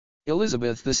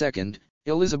Elizabeth II,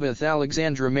 Elizabeth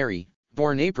Alexandra Mary,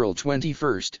 born April 21,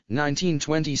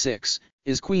 1926,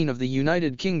 is Queen of the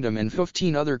United Kingdom and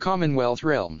 15 other Commonwealth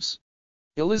realms.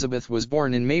 Elizabeth was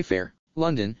born in Mayfair,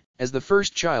 London, as the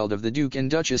first child of the Duke and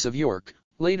Duchess of York,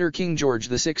 later King George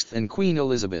VI and Queen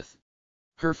Elizabeth.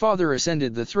 Her father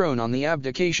ascended the throne on the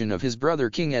abdication of his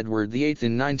brother King Edward VIII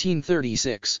in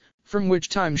 1936, from which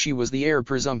time she was the heir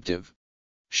presumptive.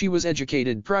 She was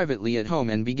educated privately at home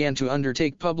and began to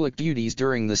undertake public duties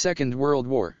during the Second World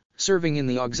War, serving in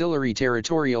the Auxiliary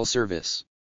Territorial Service.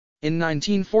 In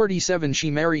 1947 she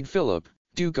married Philip,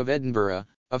 Duke of Edinburgh,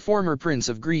 a former Prince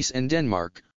of Greece and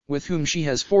Denmark, with whom she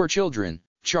has 4 children: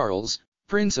 Charles,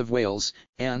 Prince of Wales,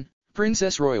 Anne,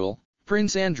 Princess Royal,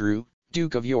 Prince Andrew,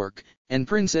 Duke of York, and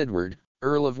Prince Edward,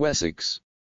 Earl of Wessex.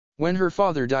 When her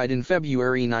father died in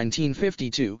February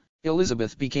 1952,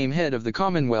 Elizabeth became head of the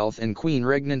Commonwealth and Queen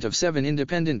Regnant of 7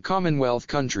 independent Commonwealth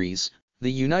countries: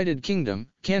 the United Kingdom,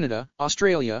 Canada,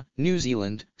 Australia, New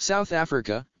Zealand, South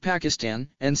Africa, Pakistan,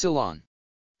 and Ceylon.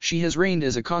 She has reigned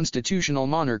as a constitutional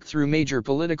monarch through major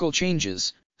political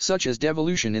changes, such as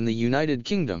devolution in the United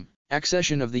Kingdom,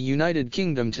 accession of the United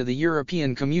Kingdom to the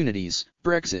European Communities,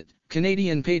 Brexit,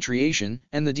 Canadian patriation,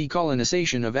 and the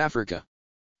decolonization of Africa.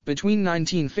 Between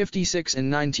 1956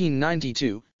 and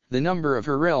 1992, the number of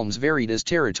her realms varied as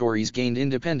territories gained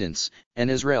independence,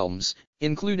 and as realms,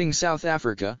 including South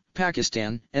Africa,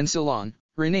 Pakistan, and Ceylon,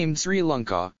 renamed Sri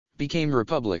Lanka, became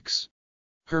republics.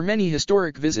 Her many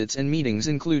historic visits and meetings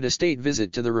include a state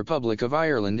visit to the Republic of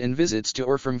Ireland and visits to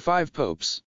or from 5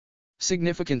 popes.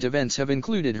 Significant events have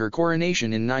included her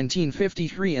coronation in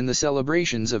 1953 and the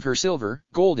celebrations of her silver,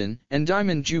 golden, and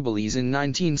diamond jubilees in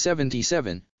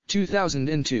 1977,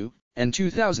 2002, and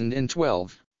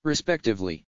 2012,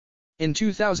 respectively. In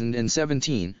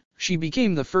 2017, she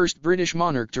became the first British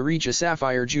monarch to reach a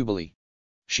sapphire jubilee.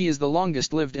 She is the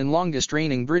longest-lived and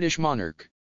longest-reigning British monarch.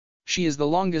 She is the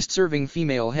longest-serving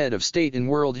female head of state in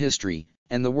world history,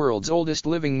 and the world's oldest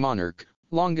living monarch,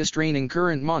 longest-reigning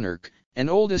current monarch,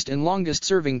 and oldest and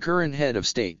longest-serving current head of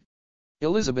state.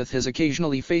 Elizabeth has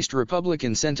occasionally faced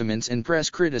Republican sentiments and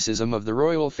press criticism of the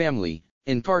royal family,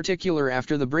 in particular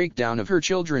after the breakdown of her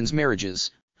children's marriages,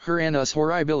 her annus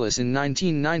horribilis in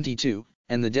 1992,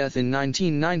 and the death in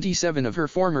 1997 of her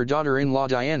former daughter-in-law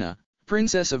Diana,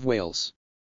 Princess of Wales.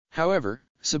 However,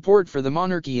 support for the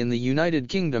monarchy in the United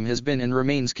Kingdom has been and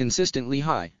remains consistently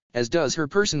high, as does her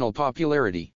personal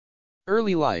popularity.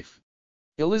 Early life.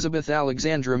 Elizabeth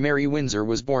Alexandra Mary Windsor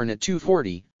was born at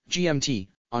 2:40 GMT,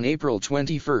 on April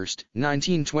 21,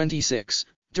 1926,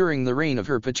 during the reign of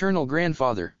her paternal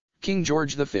grandfather, King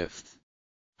George V.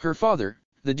 Her father,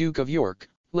 the Duke of York,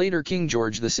 later King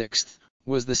George VI,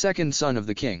 was the second son of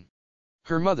the king.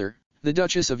 Her mother, the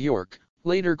Duchess of York,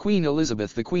 later Queen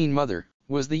Elizabeth the Queen Mother,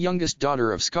 was the youngest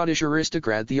daughter of Scottish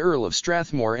aristocrat the Earl of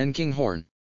Strathmore and Kinghorn.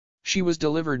 She was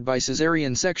delivered by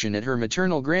caesarean section at her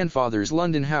maternal grandfather's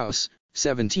London house,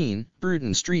 17,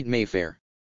 Bruton Street, Mayfair.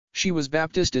 She was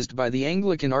baptized by the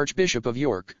Anglican Archbishop of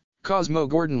York, Cosmo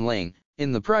Gordon Lang,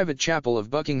 in the private chapel of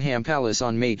Buckingham Palace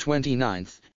on May 29,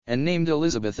 and named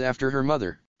Elizabeth after her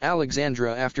mother,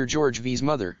 Alexandra after George V's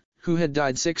mother, who had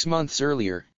died 6 months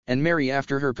earlier, and Mary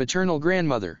after her paternal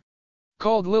grandmother.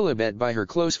 Called Lilibet by her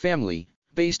close family,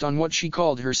 based on what she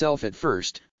called herself at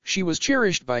first, she was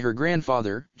cherished by her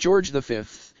grandfather, George V,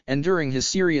 and during his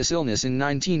serious illness in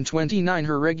 1929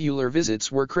 her regular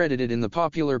visits were credited in the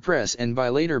popular press and by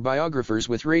later biographers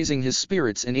with raising his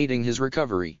spirits and aiding his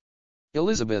recovery.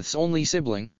 Elizabeth's only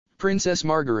sibling, Princess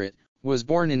Margaret, was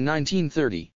born in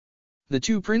 1930. The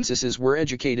 2 princesses were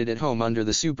educated at home under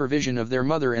the supervision of their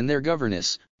mother and their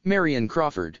governess, Marian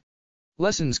Crawford.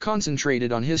 Lessons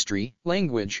concentrated on history,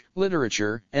 language,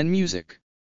 literature, and music.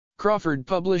 Crawford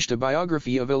published a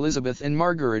biography of Elizabeth and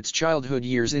Margaret's childhood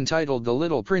years entitled The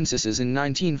Little Princesses in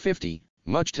 1950,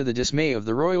 much to the dismay of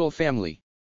the royal family.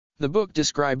 The book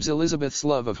describes Elizabeth's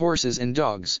love of horses and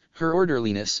dogs, her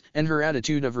orderliness, and her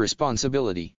attitude of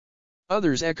responsibility.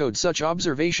 Others echoed such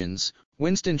observations.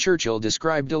 Winston Churchill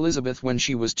described Elizabeth when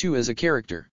she was 2 as a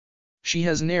character. She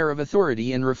has an air of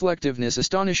authority and reflectiveness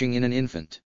astonishing in an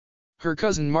infant. Her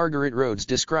cousin Margaret Rhodes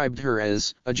described her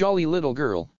as a jolly little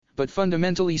girl, but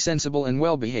fundamentally sensible and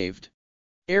well-behaved.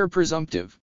 Heir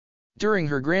presumptive. During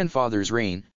her grandfather's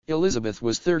reign, Elizabeth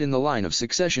was 3rd in the line of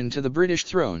succession to the British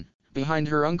throne, behind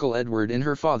her uncle Edward and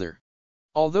her father.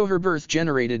 Although her birth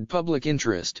generated public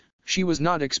interest, she was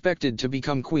not expected to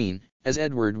become queen, as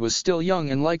Edward was still young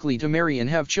and likely to marry and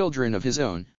have children of his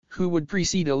own, who would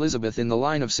precede Elizabeth in the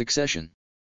line of succession.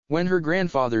 When her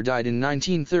grandfather died in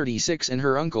 1936 and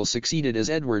her uncle succeeded as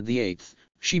Edward VIII,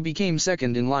 she became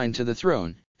second in line to the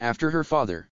throne, after her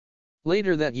father.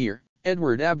 Later that year,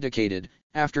 Edward abdicated,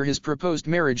 after his proposed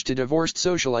marriage to divorced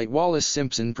socialite Wallis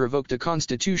Simpson provoked a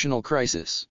constitutional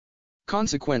crisis.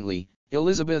 Consequently,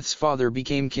 Elizabeth's father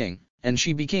became king, and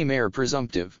she became heir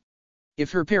presumptive.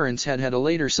 If her parents had had a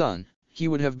later son, he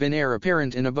would have been heir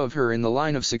apparent and above her in the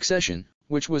line of succession,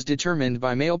 which was determined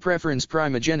by male preference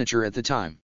primogeniture at the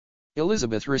time.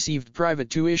 Elizabeth received private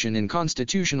tuition in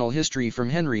constitutional history from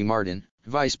Henry Martin,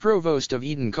 vice provost of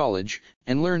Eton College,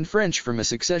 and learned French from a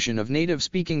succession of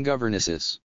native-speaking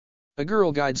governesses. A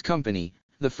Girl Guides Company,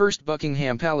 the first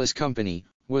Buckingham Palace company,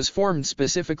 was formed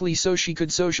specifically so she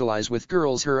could socialize with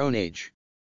girls her own age.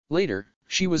 Later,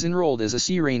 she was enrolled as a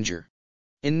Sea Ranger.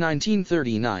 In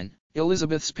 1939,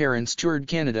 Elizabeth's parents toured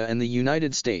Canada and the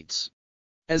United States.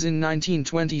 As in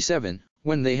 1927,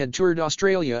 when they had toured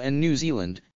Australia and New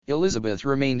Zealand, Elizabeth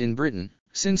remained in Britain,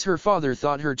 since her father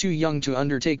thought her too young to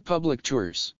undertake public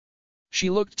tours. She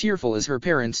looked tearful as her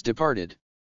parents departed.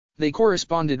 They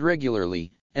corresponded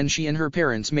regularly, and she and her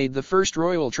parents made the first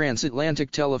royal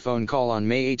transatlantic telephone call on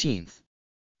May 18.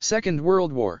 Second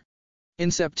World War.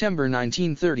 In September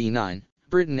 1939,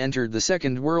 Britain entered the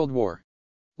Second World War.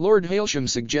 Lord Hailsham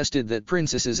suggested that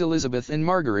Princesses Elizabeth and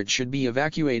Margaret should be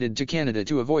evacuated to Canada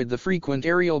to avoid the frequent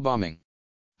aerial bombing.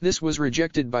 This was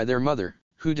rejected by their mother,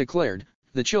 who declared,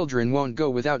 "The children won't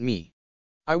go without me.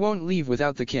 I won't leave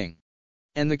without the king.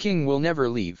 And the king will never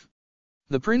leave."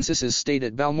 The princesses stayed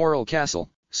at Balmoral Castle,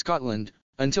 Scotland,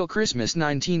 until Christmas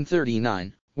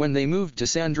 1939, when they moved to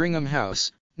Sandringham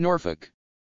House, Norfolk.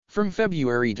 From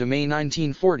February to May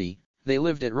 1940, they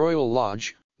lived at Royal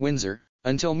Lodge, Windsor,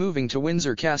 until moving to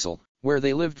Windsor Castle, where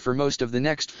they lived for most of the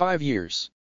next 5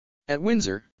 years. At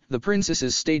Windsor, the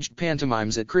princesses staged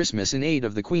pantomimes at Christmas in aid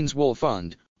of the Queen's Wool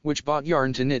Fund, which bought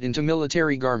yarn to knit into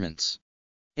military garments.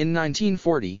 In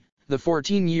 1940, the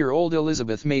 14-year-old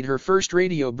Elizabeth made her first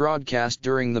radio broadcast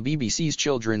during the BBC's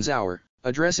Children's Hour,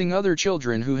 addressing other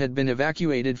children who had been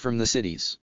evacuated from the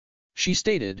cities. She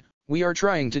stated, "We are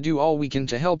trying to do all we can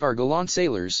to help our gallant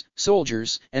sailors,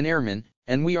 soldiers, and airmen,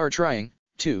 and we are trying,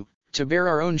 too, to bear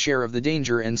our own share of the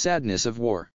danger and sadness of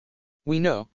war. We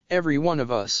know, every one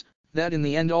of us, that in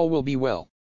the end all will be well."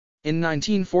 In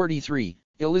 1943,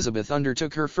 Elizabeth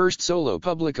undertook her first solo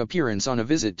public appearance on a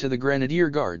visit to the Grenadier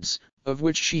Guards, of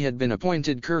which she had been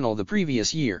appointed colonel the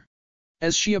previous year.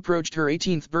 As she approached her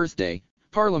 18th birthday,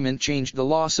 Parliament changed the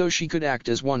law so she could act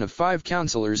as one of 5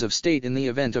 councillors of state in the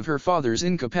event of her father's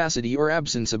incapacity or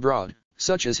absence abroad,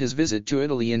 such as his visit to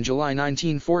Italy in July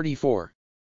 1944.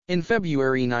 In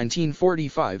February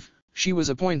 1945, she was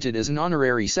appointed as an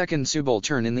honorary second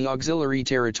subaltern in the Auxiliary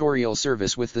Territorial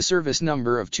Service with the service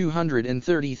number of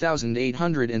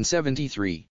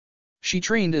 230,873. She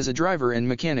trained as a driver and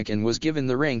mechanic and was given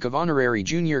the rank of honorary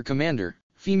junior commander,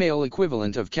 female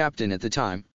equivalent of captain at the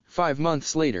time, 5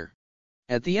 months later.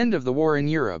 At the end of the war in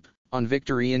Europe, on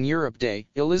Victory in Europe Day,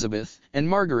 Elizabeth and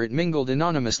Margaret mingled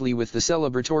anonymously with the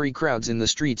celebratory crowds in the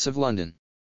streets of London.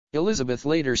 Elizabeth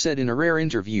later said in a rare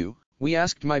interview, "We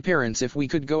asked my parents if we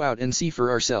could go out and see for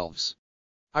ourselves.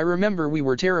 I remember we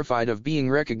were terrified of being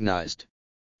recognized.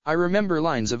 I remember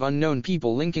lines of unknown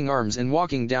people linking arms and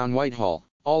walking down Whitehall,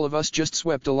 all of us just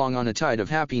swept along on a tide of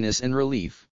happiness and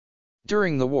relief."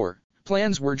 During the war,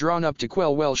 plans were drawn up to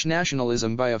quell Welsh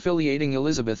nationalism by affiliating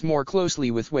Elizabeth more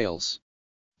closely with Wales.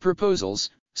 Proposals,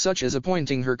 such as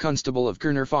appointing her constable of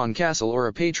Caernarfon Castle or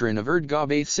a patron of Erd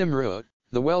Gobaith Cymru,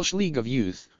 the Welsh League of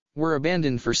Youth, were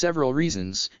abandoned for several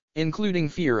reasons, including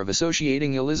fear of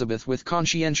associating Elizabeth with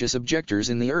conscientious objectors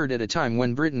in the Erd at a time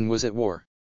when Britain was at war.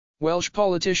 Welsh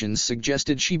politicians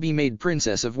suggested she be made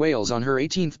Princess of Wales on her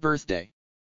 18th birthday.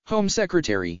 Home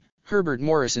Secretary Herbert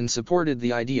Morrison supported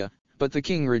the idea, but the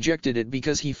king rejected it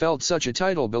because he felt such a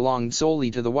title belonged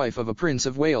solely to the wife of a Prince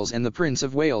of Wales, and the Prince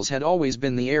of Wales had always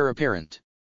been the heir apparent.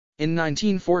 In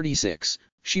 1946,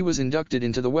 she was inducted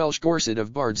into the Welsh Gorset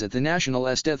of Bards at the National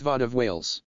Eisteddfod of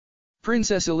Wales.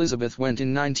 Princess Elizabeth went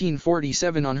in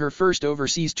 1947 on her first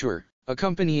overseas tour,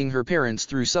 accompanying her parents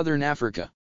through southern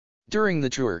Africa. During the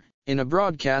tour, in a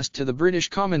broadcast to the British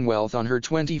Commonwealth on her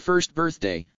 21st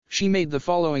birthday, she made the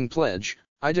following pledge: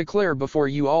 "I declare before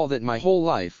you all that my whole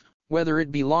life, whether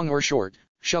it be long or short,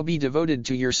 shall be devoted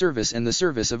to your service and the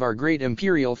service of our great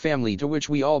imperial family to which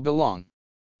we all belong."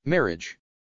 Marriage.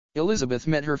 Elizabeth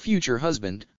met her future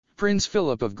husband, Prince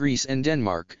Philip of Greece and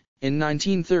Denmark, in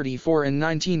 1934 and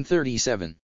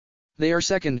 1937. They are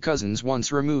second cousins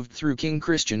once removed through King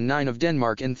Christian IX of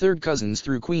Denmark and third cousins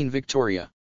through Queen Victoria.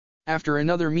 After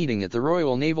another meeting at the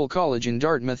Royal Naval College in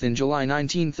Dartmouth in July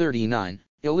 1939,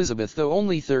 Elizabeth, though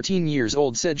only 13 years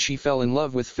old, said she fell in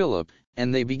love with Philip,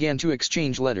 and they began to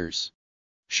exchange letters.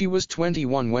 She was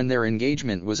 21 when their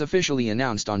engagement was officially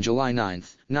announced on July 9,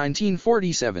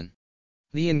 1947.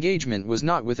 The engagement was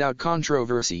not without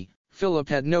controversy. Philip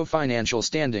had no financial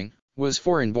standing, was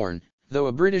foreign-born, though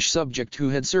a British subject who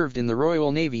had served in the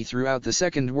Royal Navy throughout the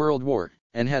Second World War,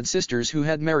 and had sisters who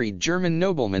had married German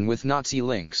noblemen with Nazi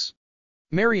links.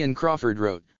 Marion Crawford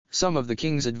wrote, "Some of the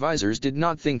king's advisers did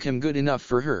not think him good enough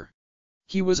for her.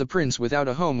 He was a prince without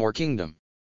a home or kingdom."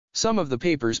 Some of the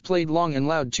papers played long and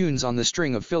loud tunes on the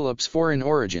string of Philip's foreign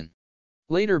origin.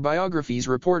 Later biographies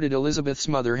reported Elizabeth's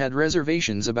mother had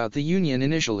reservations about the union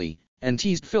initially, and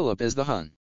teased Philip as the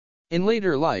Hun. In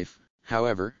later life,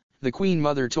 however, the Queen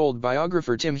Mother told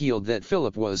biographer Tim Heald that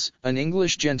Philip was an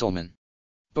English gentleman.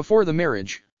 Before the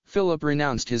marriage, Philip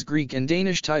renounced his Greek and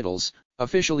Danish titles,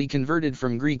 officially converted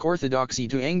from Greek Orthodoxy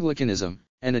to Anglicanism,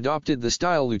 and adopted the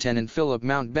style Lieutenant Philip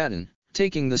Mountbatten,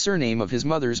 taking the surname of his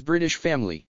mother's British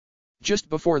family. Just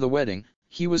before the wedding,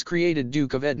 he was created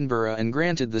Duke of Edinburgh and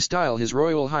granted the style His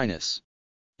Royal Highness.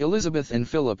 Elizabeth and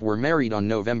Philip were married on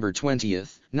November 20,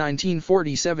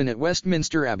 1947 at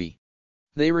Westminster Abbey.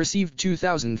 They received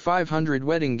 2,500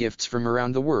 wedding gifts from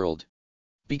around the world.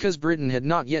 Because Britain had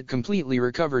not yet completely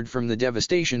recovered from the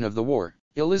devastation of the war,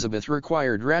 Elizabeth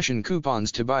required ration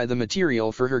coupons to buy the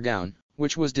material for her gown,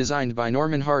 which was designed by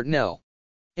Norman Hartnell.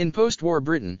 In post-war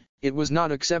Britain, it was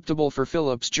not acceptable for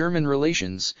Philip's German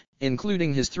relations,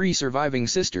 including his 3 surviving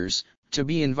sisters, to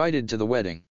be invited to the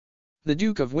wedding. The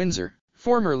Duke of Windsor,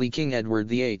 formerly King Edward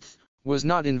VIII, was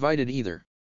not invited either.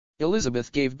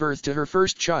 Elizabeth gave birth to her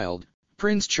first child,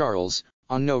 Prince Charles,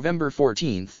 on November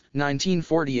 14,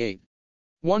 1948.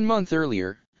 1 month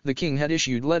earlier, the king had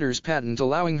issued letters patent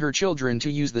allowing her children to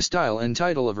use the style and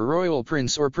title of a royal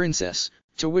prince or princess,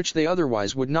 to which they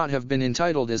otherwise would not have been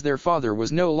entitled as their father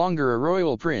was no longer a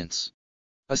royal prince.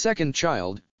 A second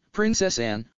child, Princess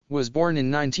Anne, was born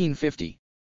in 1950.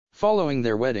 Following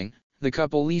their wedding, the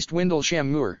couple leased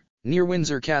Windlesham Moor, near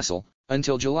Windsor Castle,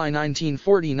 until July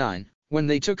 1949, when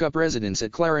they took up residence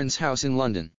at Clarence House in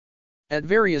London. At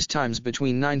various times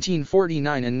between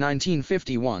 1949 and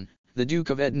 1951, the Duke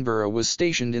of Edinburgh was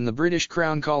stationed in the British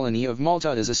Crown colony of Malta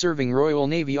as a serving Royal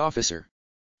Navy officer.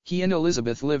 He and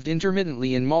Elizabeth lived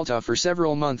intermittently in Malta for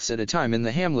several months at a time in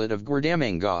the hamlet of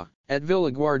Guardamanga, at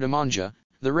Villa Guardamanga,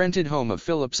 the rented home of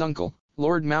Philip's uncle,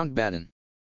 Lord Mountbatten.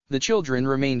 The children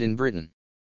remained in Britain.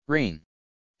 Reign,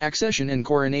 accession and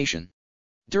coronation.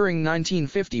 During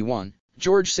 1951,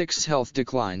 George VI's health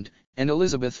declined, and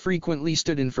Elizabeth frequently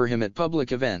stood in for him at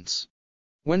public events.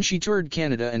 When she toured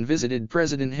Canada and visited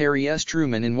President Harry S.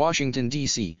 Truman in Washington,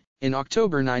 D.C., in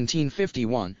October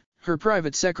 1951, her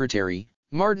private secretary,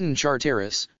 Martin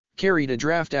Charteris, carried a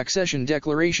draft accession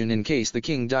declaration in case the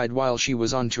king died while she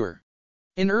was on tour.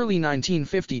 In early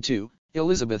 1952,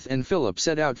 Elizabeth and Philip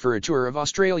set out for a tour of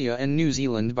Australia and New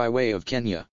Zealand by way of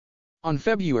Kenya. On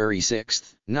February 6,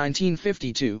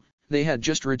 1952, they had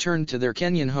just returned to their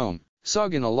Kenyan home,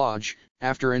 Sagana Lodge,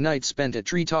 after a night spent at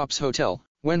Treetops Hotel,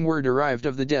 when word arrived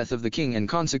of the death of the king and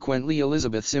consequently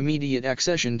Elizabeth's immediate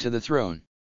accession to the throne.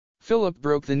 Philip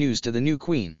broke the news to the new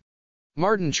queen.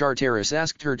 Martin Charteris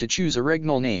asked her to choose a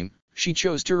regnal name. She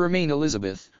chose to remain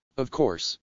Elizabeth, of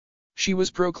course. She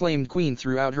was proclaimed queen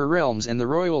throughout her realms and the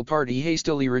royal party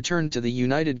hastily returned to the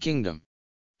United Kingdom.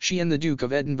 She and the Duke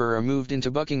of Edinburgh moved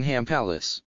into Buckingham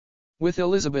Palace. With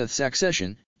Elizabeth's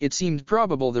accession, it seemed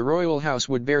probable the royal house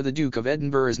would bear the Duke of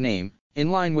Edinburgh's name, in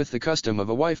line with the custom of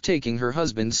a wife taking her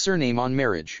husband's surname on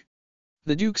marriage.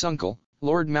 The Duke's uncle,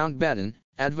 Lord Mountbatten,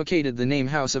 advocated the name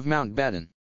House of Mountbatten.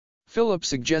 Philip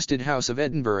suggested House of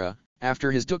Edinburgh,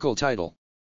 after his ducal title.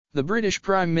 The British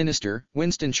Prime Minister,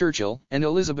 Winston Churchill, and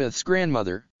Elizabeth's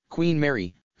grandmother, Queen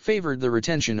Mary, favoured the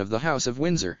retention of the House of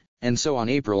Windsor, and so on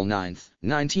April 9,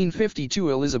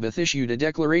 1952 Elizabeth issued a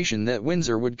declaration that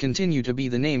Windsor would continue to be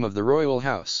the name of the royal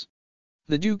house.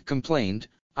 The Duke complained,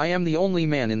 "I am the only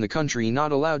man in the country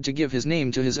not allowed to give his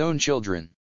name to his own children."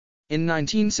 In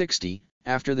 1960,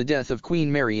 after the death of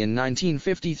Queen Mary in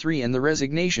 1953 and the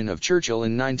resignation of Churchill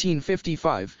in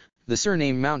 1955, the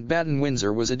surname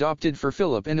Mountbatten-Windsor was adopted for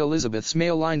Philip and Elizabeth's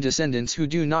male-line descendants who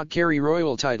do not carry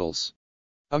royal titles.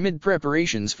 Amid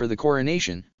preparations for the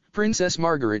coronation, Princess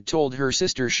Margaret told her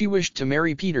sister she wished to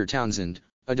marry Peter Townsend,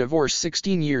 a divorced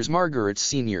 16 years Margaret's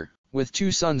senior, with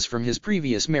 2 sons from his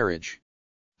previous marriage.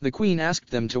 The Queen asked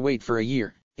them to wait for a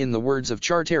year. In the words of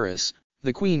Charteris,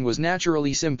 the Queen was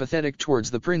naturally sympathetic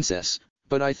towards the princess,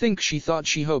 but I think she thought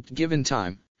she hoped given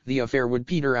time, the affair would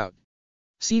peter out.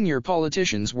 Senior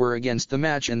politicians were against the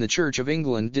match and the Church of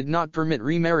England did not permit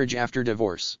remarriage after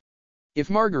divorce. If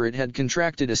Margaret had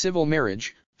contracted a civil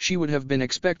marriage, she would have been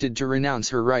expected to renounce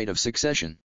her right of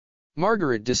succession.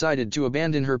 Margaret decided to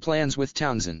abandon her plans with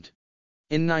Townsend.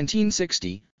 In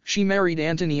 1960, she married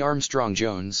Anthony Armstrong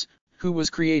Jones, who was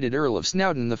created Earl of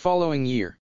Snowdon the following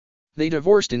year. They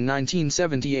divorced in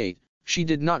 1978, she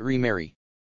did not remarry.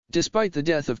 Despite the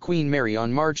death of Queen Mary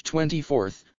on March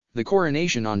 24, the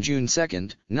coronation on June 2,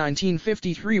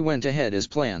 1953 went ahead as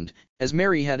planned, as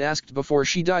Mary had asked before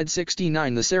she died.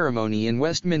 69 The ceremony in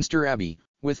Westminster Abbey,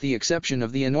 with the exception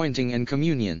of the anointing and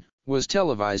communion, was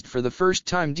televised for the first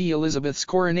time. Elizabeth's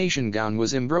coronation gown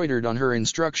was embroidered on her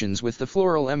instructions with the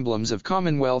floral emblems of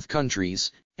Commonwealth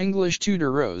countries: English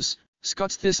Tudor rose,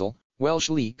 Scots thistle, Welsh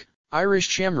leek, Irish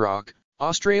shamrock,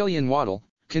 Australian wattle,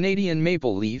 Canadian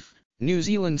maple leaf, New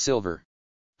Zealand silver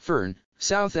fern,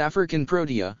 South African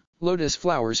protea, lotus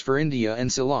flowers for India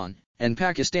and Ceylon, and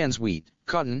Pakistan's wheat,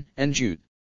 cotton, and jute.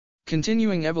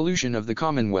 Continuing evolution of the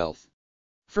Commonwealth.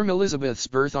 From Elizabeth's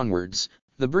birth onwards,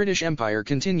 the British Empire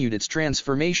continued its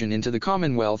transformation into the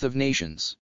Commonwealth of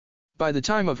Nations. By the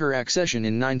time of her accession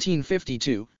in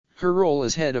 1952, her role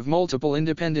as head of multiple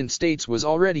independent states was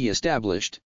already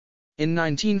established. In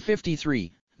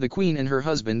 1953, the Queen and her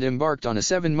husband embarked on a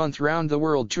 7-month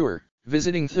round-the-world tour,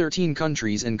 visiting 13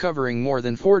 countries and covering more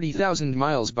than 40,000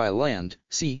 miles by land,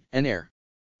 sea, and air.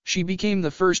 She became the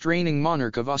first reigning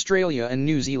monarch of Australia and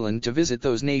New Zealand to visit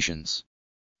those nations.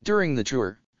 During the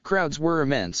tour, crowds were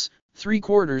immense.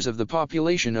 3/4 of the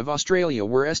population of Australia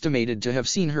were estimated to have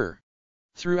seen her.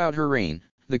 Throughout her reign,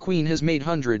 the Queen has made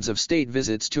hundreds of state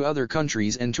visits to other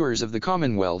countries and tours of the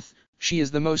Commonwealth. She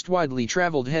is the most widely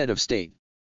travelled head of state.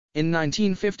 In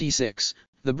 1956,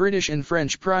 the British and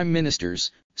French Prime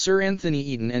Ministers, Sir Anthony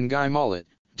Eden and Guy Mollet,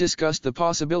 discussed the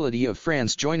possibility of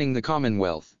France joining the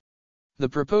Commonwealth. The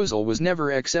proposal was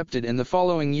never accepted, and the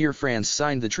following year France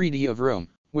signed the Treaty of Rome,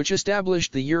 which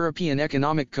established the European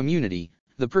Economic Community,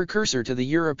 the precursor to the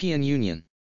European Union.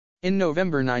 In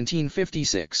November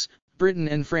 1956, Britain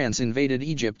and France invaded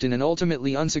Egypt in an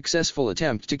ultimately unsuccessful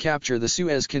attempt to capture the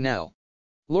Suez Canal.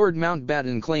 Lord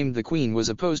Mountbatten claimed the Queen was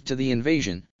opposed to the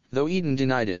invasion, though Eden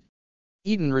denied it.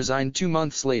 Eden resigned 2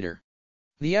 months later.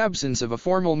 The absence of a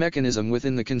formal mechanism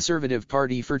within the Conservative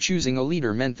Party for choosing a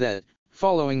leader meant that,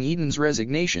 following Eden's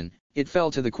resignation, it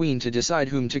fell to the Queen to decide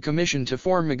whom to commission to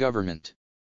form a government.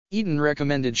 Eden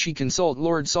recommended she consult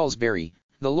Lord Salisbury,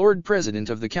 the Lord President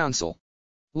of the Council.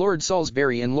 Lord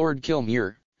Salisbury and Lord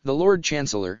Kilmuir, the Lord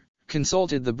Chancellor,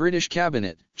 consulted the British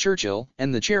Cabinet, Churchill,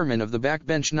 and the chairman of the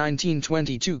Backbench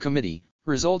 1922 Committee,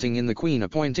 resulting in the Queen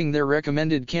appointing their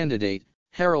recommended candidate,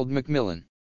 Harold Macmillan.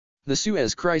 The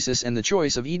Suez Crisis and the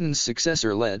choice of Eden's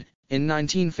successor led, in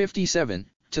 1957,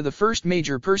 to the first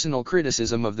major personal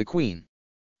criticism of the Queen.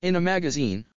 In a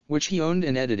magazine, which he owned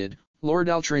and edited, Lord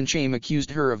Altrincham accused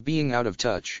her of being out of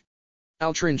touch.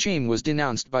 Altrincham was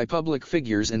denounced by public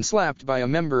figures and slapped by a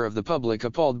member of the public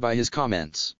appalled by his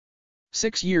comments.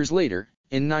 6 years later,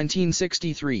 in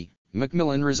 1963,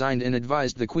 Macmillan resigned and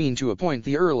advised the Queen to appoint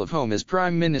the Earl of Home as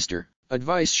Prime Minister,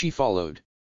 advice she followed.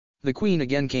 The Queen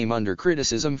again came under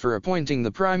criticism for appointing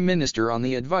the Prime Minister on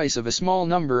the advice of a small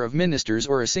number of ministers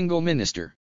or a single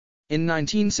minister. In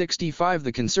 1965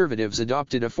 the Conservatives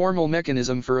adopted a formal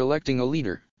mechanism for electing a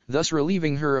leader, thus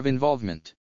relieving her of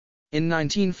involvement. In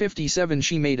 1957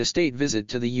 she made a state visit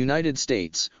to the United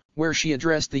States, where she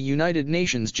addressed the United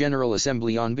Nations General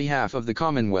Assembly on behalf of the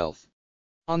Commonwealth.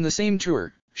 On the same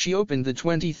tour, she opened the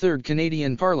 23rd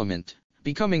Canadian Parliament,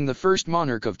 becoming the first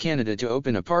monarch of Canada to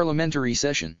open a parliamentary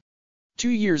session. 2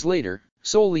 years later,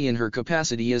 solely in her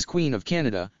capacity as Queen of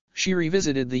Canada, she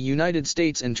revisited the United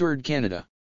States and toured Canada.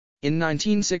 In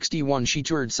 1961 she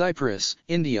toured Cyprus,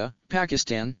 India,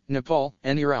 Pakistan, Nepal,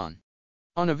 and Iran.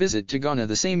 On a visit to Ghana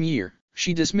the same year,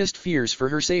 she dismissed fears for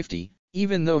her safety,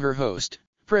 even though her host,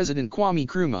 President Kwame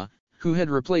Nkrumah, who had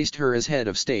replaced her as head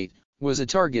of state, was a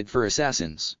target for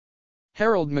assassins.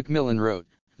 Harold Macmillan wrote,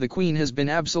 "The Queen has been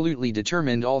absolutely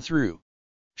determined all through.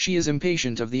 She is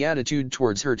impatient of the attitude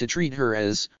towards her to treat her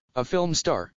as a film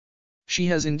star. She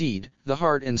has indeed the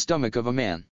heart and stomach of a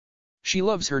man. She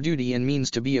loves her duty and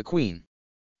means to be a queen."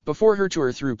 Before her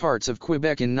tour through parts of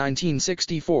Quebec in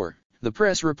 1964, the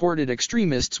press reported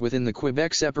extremists within the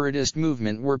Quebec separatist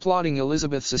movement were plotting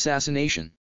Elizabeth's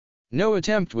assassination. No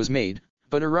attempt was made,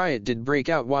 but a riot did break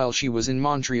out while she was in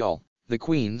Montreal. The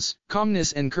Queen's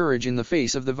calmness and courage in the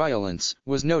face of the violence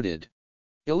was noted.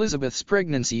 Elizabeth's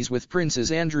pregnancies with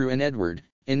Princes Andrew and Edward,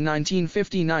 in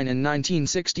 1959 and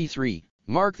 1963,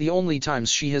 mark the only times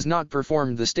she has not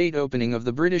performed the state opening of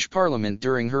the British Parliament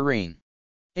during her reign.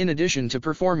 In addition to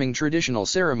performing traditional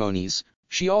ceremonies,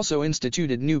 she also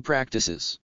instituted new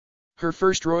practices. Her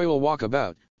first royal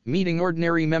walkabout, meeting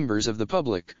ordinary members of the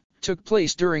public, took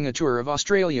place during a tour of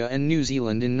Australia and New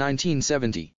Zealand in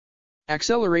 1970.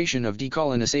 Acceleration of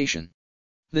decolonisation.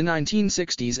 The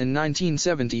 1960s and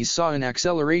 1970s saw an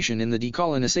acceleration in the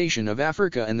decolonization of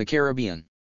Africa and the Caribbean.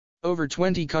 Over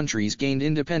 20 countries gained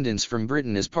independence from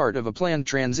Britain as part of a planned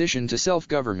transition to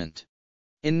self-government.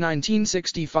 In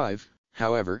 1965,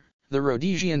 however, the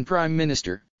Rhodesian Prime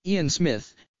Minister, Ian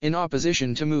Smith, in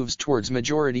opposition to moves towards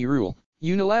majority rule,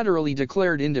 unilaterally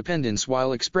declared independence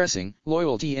while expressing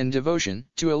loyalty and devotion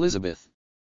to Elizabeth.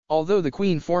 Although the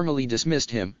Queen formally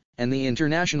dismissed him, and the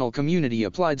international community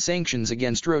applied sanctions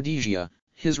against Rhodesia,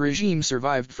 his regime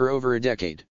survived for over a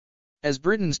decade. As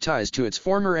Britain's ties to its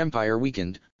former empire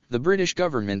weakened, the British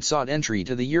government sought entry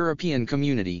to the European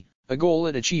Community, a goal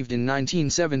it achieved in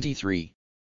 1973.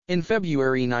 In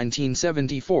February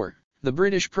 1974, the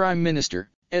British Prime Minister,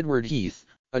 Edward Heath,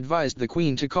 advised the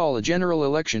Queen to call a general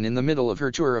election in the middle of her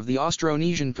tour of the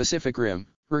Austronesian Pacific Rim,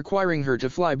 requiring her to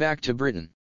fly back to Britain.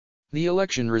 The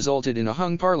election resulted in a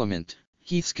hung parliament.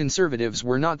 Heath's Conservatives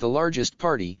were not the largest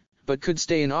party, but could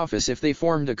stay in office if they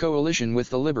formed a coalition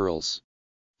with the Liberals.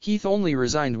 Heath only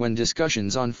resigned when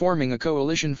discussions on forming a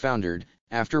coalition foundered,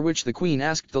 after which the Queen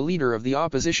asked the leader of the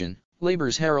opposition,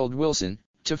 Labour's Harold Wilson,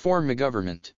 to form a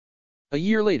government. A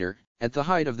year later, at the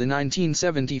height of the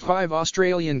 1975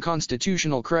 Australian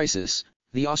constitutional crisis,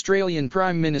 the Australian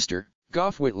Prime Minister,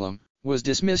 Gough Whitlam, was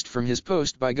dismissed from his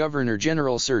post by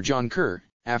Governor-General Sir John Kerr,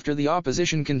 after the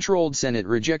opposition-controlled Senate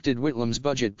rejected Whitlam's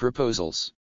budget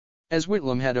proposals. As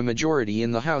Whitlam had a majority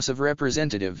in the House of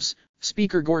Representatives,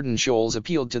 Speaker Gordon Scholes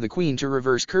appealed to the Queen to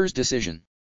reverse Kerr's decision.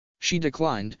 She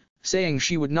declined, saying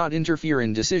she would not interfere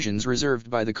in decisions reserved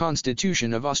by the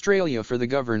Constitution of Australia for the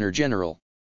Governor-General.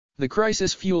 The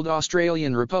crisis fueled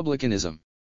Australian republicanism.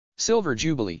 Silver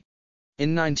Jubilee.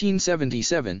 In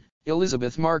 1977,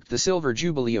 Elizabeth marked the Silver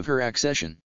Jubilee of her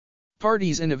accession.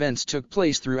 Parties and events took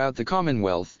place throughout the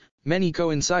Commonwealth, many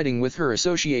coinciding with her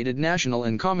associated national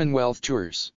and Commonwealth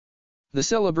tours. The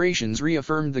celebrations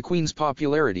reaffirmed the Queen's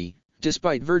popularity,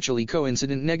 despite virtually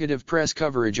coincident negative press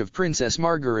coverage of Princess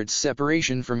Margaret's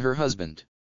separation from her husband.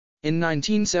 In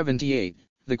 1978,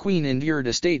 the Queen endured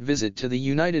a state visit to the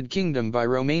United Kingdom by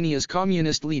Romania's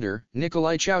communist leader,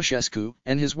 Nicolae Ceausescu,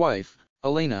 and his wife,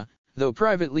 Elena, though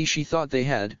privately she thought they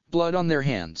had blood on their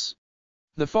hands.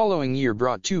 The following year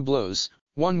brought two blows.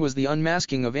 One was the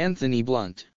unmasking of Anthony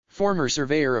Blunt, former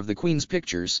surveyor of the Queen's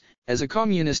pictures, as a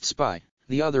communist spy.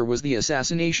 The other was the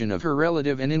assassination of her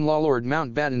relative and in-law Lord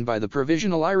Mountbatten by the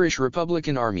Provisional Irish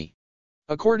Republican Army.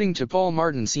 According to Paul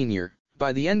Martin Sr.,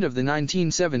 by the end of the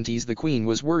 1970s the Queen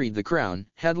was worried the Crown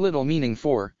had little meaning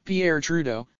for Pierre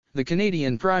Trudeau, the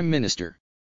Canadian Prime Minister.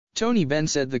 Tony Benn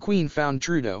said the Queen found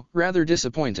Trudeau rather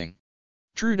disappointing.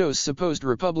 Trudeau's supposed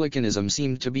republicanism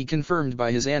seemed to be confirmed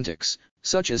by his antics,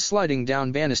 such as sliding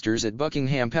down banisters at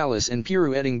Buckingham Palace and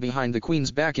pirouetting behind the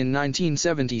Queen's back in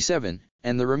 1977,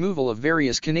 and the removal of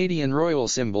various Canadian royal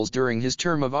symbols during his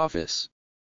term of office.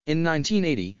 In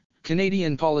 1980,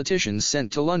 Canadian politicians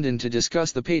sent to London to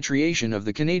discuss the patriation of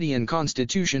the Canadian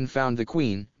Constitution found the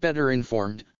Queen better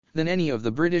informed than any of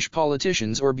the British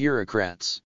politicians or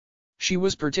bureaucrats. She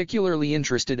was particularly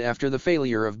interested after the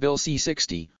failure of Bill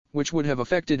C-60, which would have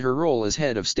affected her role as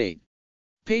head of state.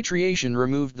 Patriation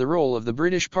removed the role of the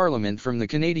British Parliament from the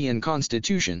Canadian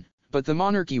Constitution, but the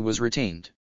monarchy was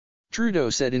retained. Trudeau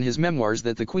said in his memoirs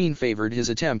that the Queen favoured his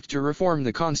attempt to reform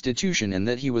the Constitution and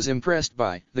that he was impressed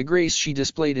by the grace she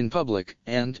displayed in public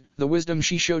and the wisdom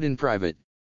she showed in private.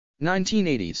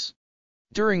 1980s.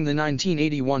 During the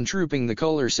 1981 Trooping the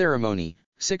Colour ceremony,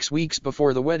 6 weeks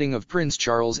before the wedding of Prince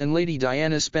Charles and Lady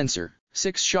Diana Spencer,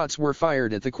 6 shots were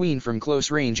fired at the Queen from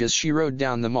close range as she rode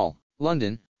down the Mall,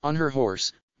 London, on her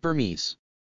horse, Burmese.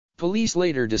 Police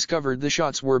later discovered the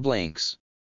shots were blanks.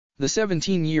 The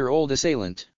 17-year-old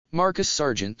assailant, Marcus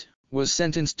Sargent, was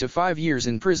sentenced to 5 years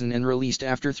in prison and released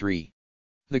after 3.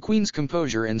 The Queen's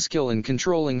composure and skill in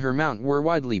controlling her mount were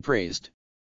widely praised.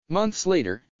 Months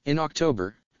later, in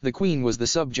October, the Queen was the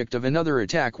subject of another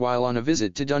attack while on a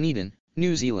visit to Dunedin,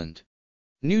 New Zealand.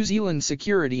 New Zealand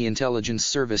Security Intelligence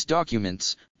Service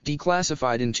documents,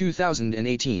 declassified in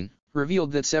 2018,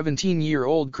 revealed that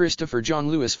 17-year-old Christopher John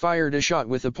Lewis fired a shot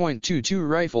with a .22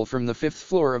 rifle from the 5th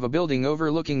floor of a building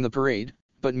overlooking the parade,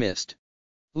 but missed.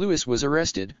 Lewis was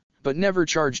arrested, but never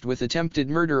charged with attempted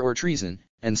murder or treason,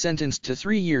 and sentenced to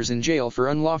 3 years in jail for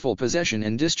unlawful possession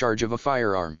and discharge of a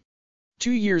firearm.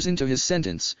 2 years into his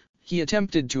sentence, he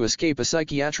attempted to escape a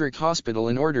psychiatric hospital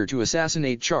in order to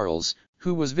assassinate Charles,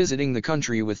 who was visiting the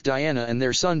country with Diana and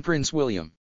their son Prince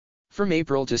William. From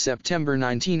April to September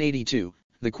 1982,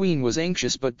 the Queen was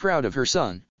anxious but proud of her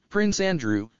son, Prince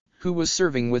Andrew, who was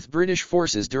serving with British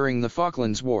forces during the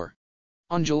Falklands War.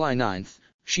 On July 9,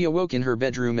 she awoke in her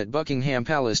bedroom at Buckingham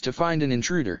Palace to find an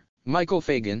intruder, Michael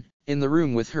Fagan, in the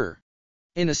room with her.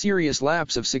 In a serious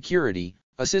lapse of security,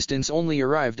 assistance only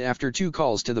arrived after 2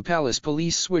 calls to the palace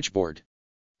police switchboard.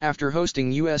 After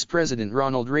hosting U.S. President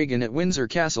Ronald Reagan at Windsor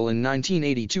Castle in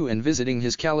 1982 and visiting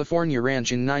his California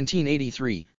ranch in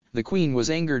 1983, the Queen was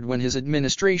angered when his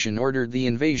administration ordered the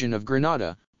invasion of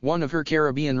Grenada, one of her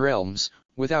Caribbean realms,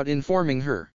 without informing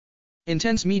her.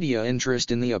 Intense media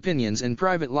interest in the opinions and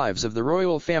private lives of the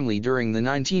royal family during the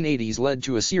 1980s led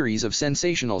to a series of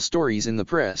sensational stories in the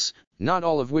press, not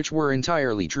all of which were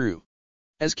entirely true.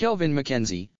 As Kelvin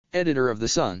Mackenzie, editor of The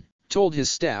Sun, told his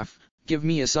staff, "Give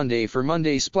me a Sunday for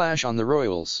Monday splash on the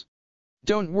royals.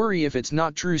 Don't worry if it's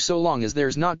not true so long as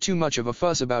there's not too much of a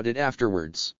fuss about it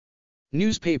afterwards."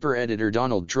 Newspaper editor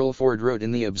Donald Trulford wrote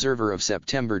in The Observer of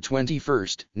September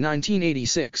 21,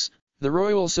 1986, "The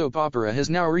royal soap opera has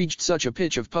now reached such a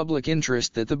pitch of public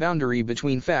interest that the boundary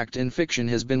between fact and fiction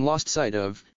has been lost sight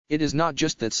of. It is not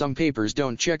just that some papers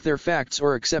don't check their facts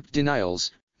or accept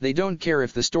denials, they don't care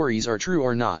if the stories are true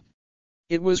or not."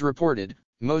 It was reported,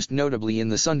 most notably in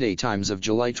the Sunday Times of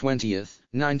July 20,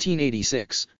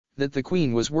 1986, that the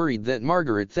Queen was worried that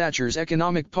Margaret Thatcher's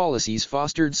economic policies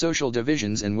fostered social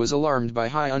divisions and was alarmed by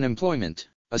high unemployment,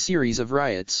 a series of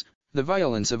riots, the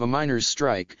violence of a miners'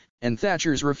 strike, and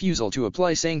Thatcher's refusal to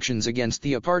apply sanctions against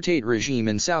the apartheid regime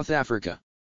in South Africa.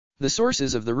 The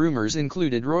sources of the rumors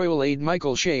included Royal aide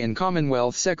Michael Shea and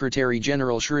Commonwealth Secretary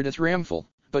General Shridath Ramphal,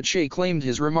 but Shea claimed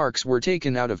his remarks were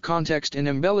taken out of context and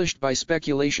embellished by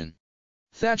speculation.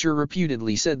 Thatcher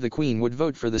reputedly said the Queen would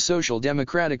vote for the Social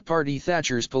Democratic Party,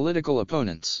 Thatcher's political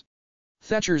opponents.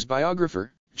 Thatcher's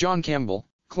biographer, John Campbell,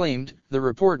 claimed the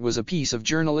report was a piece of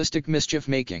journalistic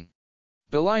mischief-making.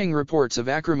 Belying reports of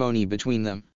acrimony between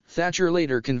them, Thatcher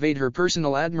later conveyed her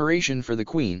personal admiration for the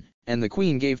Queen, and the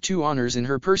Queen gave 2 honors in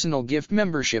her personal gift: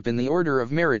 membership in the Order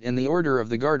of Merit and the Order of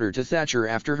the Garter to Thatcher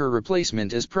after her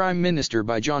replacement as Prime Minister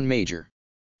by John Major.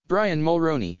 Brian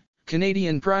Mulroney,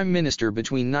 Canadian Prime Minister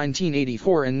between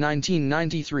 1984 and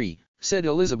 1993, said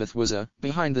Elizabeth was a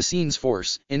behind-the-scenes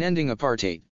force in ending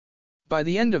apartheid. By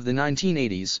the end of the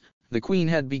 1980s, the Queen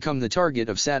had become the target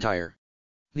of satire.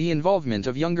 The involvement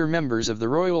of younger members of the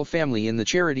royal family in the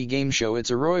charity game show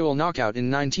It's a Royal Knockout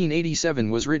in 1987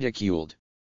 was ridiculed.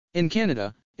 In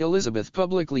Canada, Elizabeth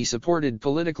publicly supported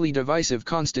politically divisive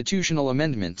constitutional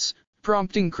amendments,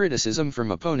 prompting criticism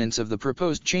from opponents of the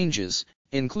proposed changes,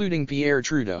 including Pierre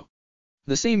Trudeau.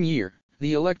 The same year,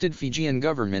 the elected Fijian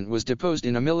government was deposed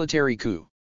in a military coup.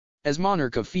 As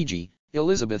monarch of Fiji,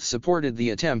 Elizabeth supported the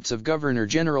attempts of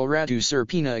Governor-General Ratu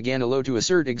Sirpina Aganilo to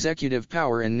assert executive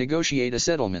power and negotiate a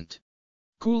settlement.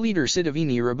 Coup leader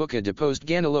Sitiveni Rabuka deposed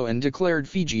Ganilo and declared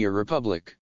Fiji a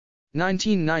republic.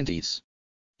 1990s.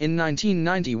 In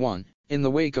 1991, in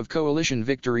the wake of coalition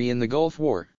victory in the Gulf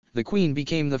War, the Queen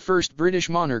became the first British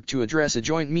monarch to address a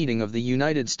joint meeting of the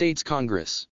United States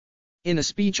Congress. In a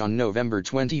speech on November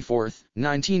 24,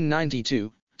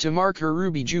 1992, to mark her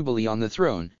Ruby Jubilee on the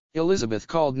throne, Elizabeth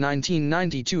called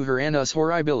 1992 her annus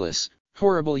horribilis,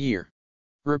 horrible year.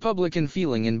 Republican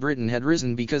feeling in Britain had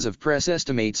risen because of press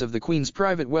estimates of the Queen's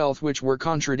private wealth which were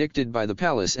contradicted by the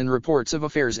palace and reports of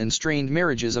affairs and strained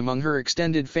marriages among her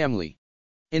extended family.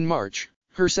 In March,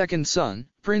 her second son,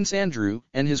 Prince Andrew,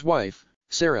 and his wife,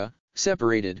 Sarah,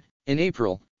 separated. In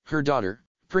April, her daughter,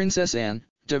 Princess Anne,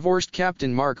 divorced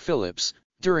Captain Mark Phillips.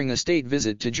 During a state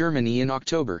visit to Germany in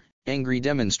October, angry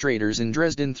demonstrators in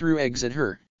Dresden threw eggs at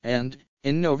her, and,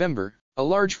 in November, a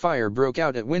large fire broke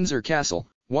out at Windsor Castle,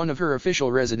 one of her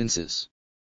official residences.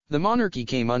 The monarchy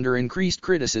came under increased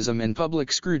criticism and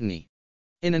public scrutiny.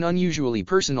 In an unusually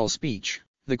personal speech,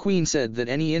 the Queen said that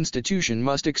any institution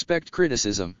must expect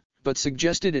criticism, but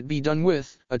suggested it be done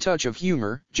with a touch of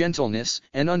humor, gentleness,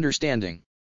 and understanding.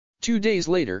 2 days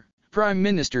later, Prime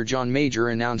Minister John Major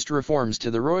announced reforms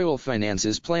to the royal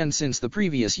finances planned since the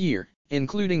previous year,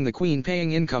 including the Queen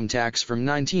paying income tax from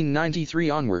 1993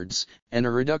 onwards, and a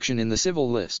reduction in the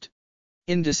civil list.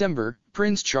 In December,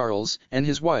 Prince Charles and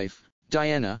his wife,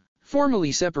 Diana,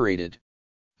 formally separated.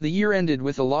 The year ended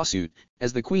with a lawsuit,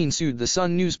 as the Queen sued the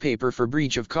Sun newspaper for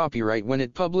breach of copyright when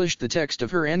it published the text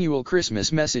of her annual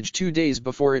Christmas message 2 days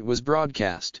before it was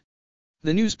broadcast.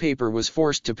 The newspaper was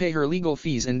forced to pay her legal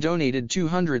fees and donated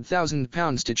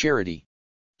 £200,000 to charity.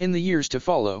 In the years to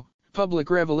follow,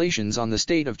 public revelations on the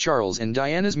state of Charles and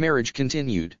Diana's marriage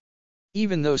continued.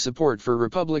 Even though support for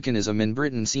republicanism in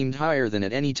Britain seemed higher than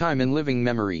at any time in living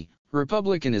memory,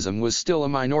 republicanism was still a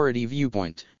minority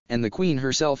viewpoint, and the Queen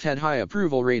herself had high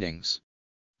approval ratings.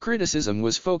 Criticism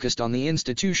was focused on the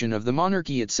institution of the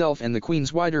monarchy itself and the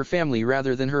Queen's wider family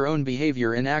rather than her own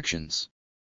behavior and actions.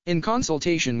 In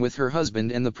consultation with her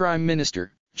husband and the Prime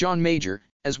Minister, John Major,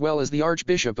 as well as the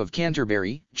Archbishop of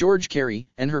Canterbury, George Carey,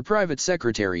 and her private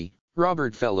secretary,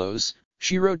 Robert Fellows,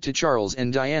 she wrote to Charles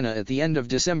and Diana at the end of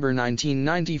December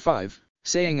 1995,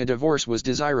 saying a divorce was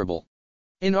desirable.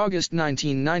 In August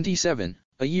 1997,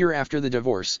 a year after the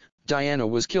divorce, Diana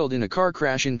was killed in a car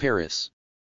crash in Paris.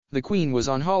 The Queen was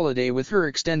on holiday with her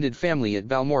extended family at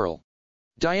Balmoral.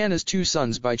 Diana's two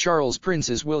sons by Charles,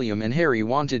 Princes William and Harry,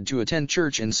 wanted to attend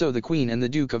church, and so the Queen and the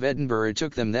Duke of Edinburgh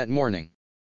took them that morning.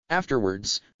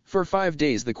 Afterwards, for 5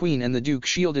 days the Queen and the Duke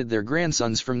shielded their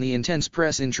grandsons from the intense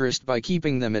press interest by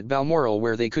keeping them at Balmoral,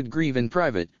 where they could grieve in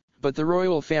private, but the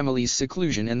royal family's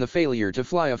seclusion and the failure to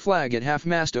fly a flag at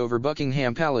half-mast over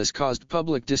Buckingham Palace caused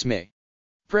public dismay.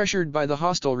 Pressured by the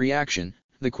hostile reaction,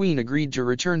 the Queen agreed to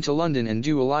return to London and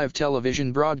do a live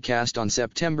television broadcast on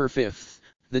September 5,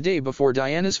 the day before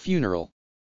Diana's funeral.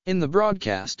 In the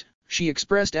broadcast, she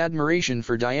expressed admiration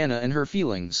for Diana and her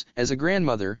feelings, as a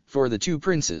grandmother, for the two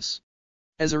princes.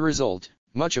 As a result,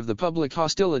 much of the public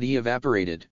hostility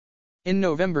evaporated. In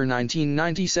November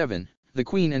 1997, the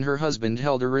Queen and her husband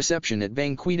held a reception at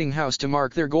Banqueting House to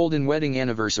mark their golden wedding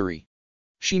anniversary.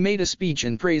 She made a speech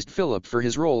and praised Philip for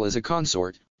his role as a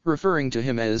consort, referring to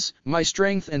him as "my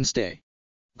strength and stay."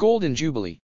 Golden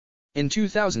Jubilee. In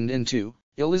 2002,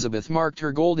 Elizabeth marked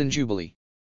her Golden Jubilee.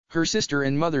 Her sister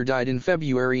and mother died in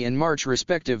February and March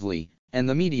respectively, and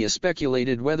the media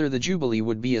speculated whether the Jubilee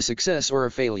would be a success or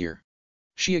a failure.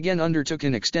 She again undertook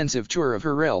an extensive tour of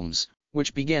her realms,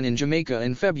 which began in Jamaica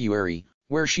in February,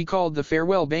 where she called the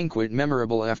farewell banquet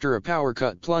memorable after a power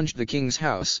cut plunged the King's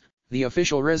House, the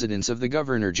official residence of the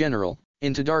Governor-General,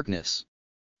 into darkness.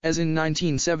 As in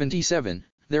 1977,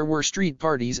 there were street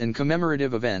parties and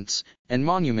commemorative events, and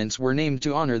monuments were named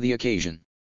to honor the occasion.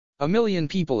 1 million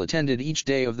people attended each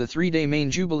day of the 3-day main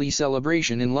Jubilee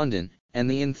celebration in London, and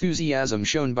the enthusiasm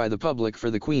shown by the public for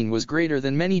the Queen was greater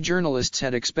than many journalists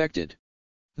had expected.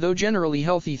 Though generally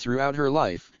healthy throughout her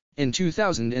life, in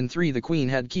 2003 the Queen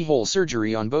had keyhole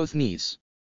surgery on both knees.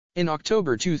 In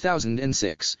October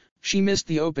 2006, she missed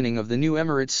the opening of the new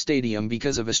Emirates Stadium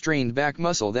because of a strained back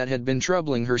muscle that had been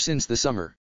troubling her since the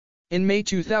summer. In May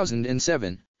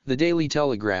 2007, the Daily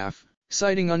Telegraph,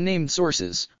 citing unnamed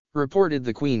sources, reported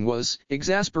the Queen was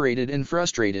exasperated and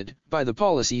frustrated by the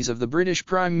policies of the British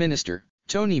Prime Minister,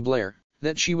 Tony Blair,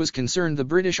 that she was concerned the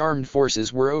British armed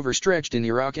forces were overstretched in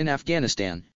Iraq and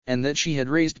Afghanistan, and that she had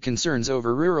raised concerns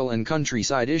over rural and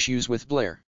countryside issues with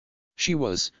Blair. She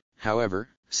was, however,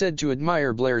 said to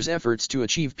admire Blair's efforts to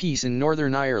achieve peace in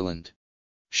Northern Ireland.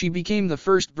 She became the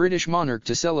first British monarch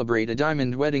to celebrate a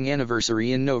diamond wedding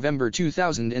anniversary in November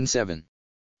 2007.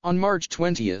 On March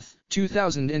 20,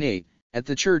 2008, at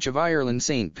the Church of Ireland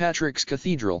St. Patrick's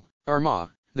Cathedral, Armagh,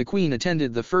 the Queen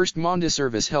attended the first Maundy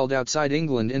service held outside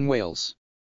England and Wales.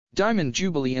 Diamond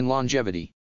Jubilee and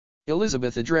Longevity.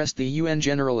 Elizabeth addressed the UN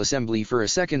General Assembly for a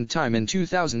second time in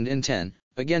 2010,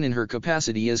 again in her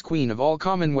capacity as Queen of all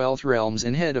Commonwealth realms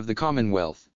and head of the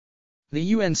Commonwealth. The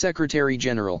UN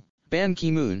Secretary-General, Ban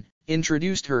Ki-moon,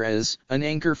 introduced her as an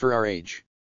anchor for our age.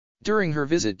 During her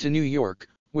visit to New York,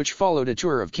 which followed a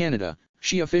tour of Canada,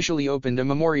 she officially opened a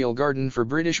memorial garden for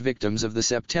British victims of the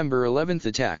September 11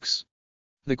 attacks.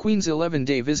 The Queen's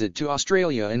 11-day visit to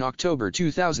Australia in October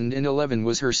 2011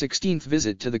 was her 16th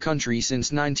visit to the country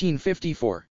since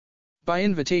 1954. By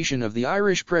invitation of the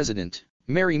Irish President,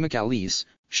 Mary McAleese,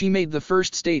 she made the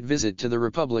first state visit to the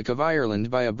Republic of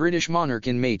Ireland by a British monarch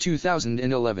in May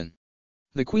 2011.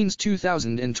 The Queen's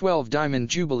 2012 Diamond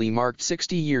Jubilee marked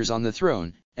 60 years on the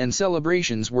throne, and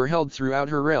celebrations were held throughout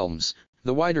her realms,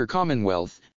 the wider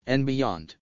Commonwealth, and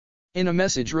beyond. In a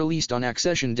message released on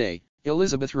Accession Day,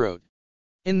 Elizabeth wrote,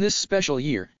 "In this special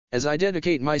year, as I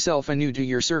dedicate myself anew to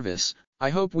your service, I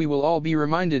hope we will all be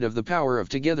reminded of the power of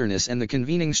togetherness and the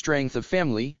convening strength of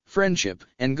family, friendship,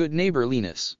 and good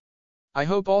neighborliness. I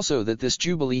hope also that this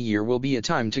Jubilee year will be a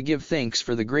time to give thanks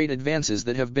for the great advances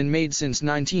that have been made since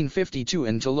 1952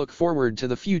 and to look forward to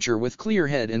the future with clear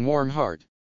head and warm heart."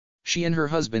 She and her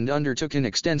husband undertook an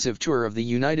extensive tour of the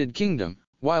United Kingdom,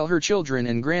 while her children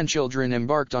and grandchildren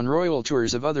embarked on royal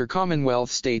tours of other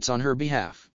Commonwealth states on her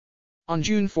behalf. On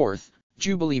June 4,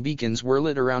 Jubilee beacons were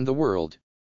lit around the world.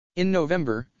 In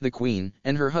November, the Queen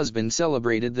and her husband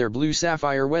celebrated their blue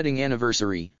sapphire wedding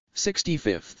anniversary,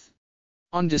 65th.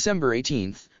 On December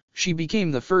 18, she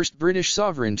became the first British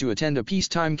sovereign to attend a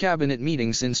peacetime cabinet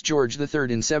meeting since George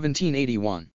III in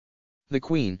 1781. The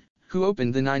Queen, who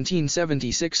opened the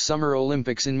 1976 Summer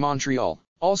Olympics in Montreal,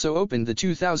 also opened the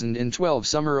 2012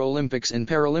 Summer Olympics and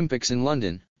Paralympics in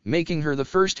London, making her the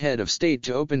first head of state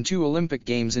to open 2 Olympic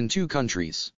Games in 2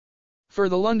 countries. For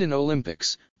the London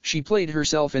Olympics, she played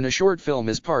herself in a short film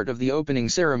as part of the opening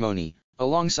ceremony,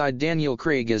 alongside Daniel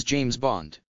Craig as James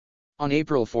Bond. On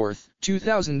April 4,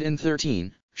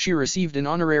 2013, she received an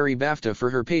honorary BAFTA for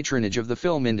her patronage of the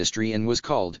film industry and was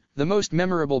called the most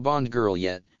memorable Bond girl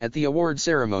yet at the award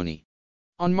ceremony.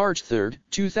 On March 3,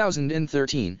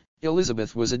 2013,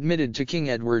 Elizabeth was admitted to King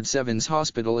Edward VII's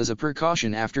Hospital as a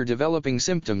precaution after developing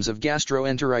symptoms of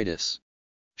gastroenteritis.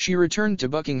 She returned to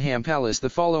Buckingham Palace the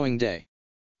following day.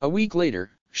 A week later,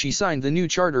 she signed the new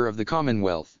Charter of the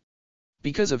Commonwealth.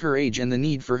 Because of her age and the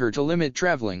need for her to limit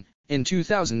traveling, in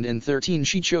 2013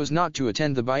 she chose not to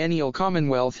attend the biennial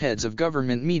Commonwealth Heads of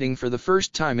Government meeting for the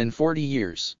first time in 40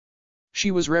 years.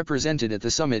 She was represented at the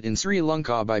summit in Sri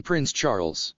Lanka by Prince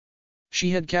Charles. She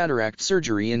had cataract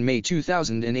surgery in May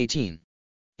 2018.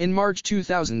 In March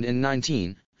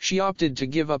 2019, she opted to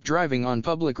give up driving on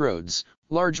public roads,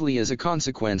 largely as a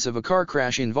consequence of a car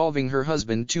crash involving her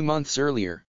husband 2 months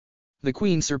earlier. The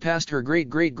Queen surpassed her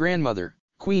great-great-grandmother,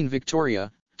 Queen Victoria,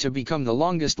 to become the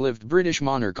longest-lived British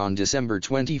monarch on December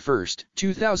 21,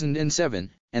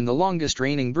 2007, and the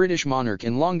longest-reigning British monarch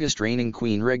and longest-reigning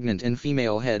Queen regnant and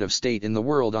female head of state in the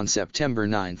world on September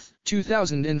 9,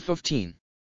 2015.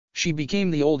 She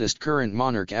became the oldest current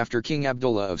monarch after King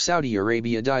Abdullah of Saudi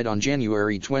Arabia died on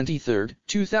January 23,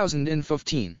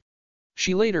 2015.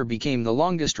 She later became the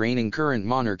longest-reigning current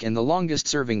monarch and the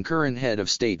longest-serving current head of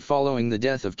state following the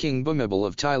death of King Bhumibol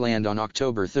of Thailand on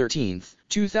October 13,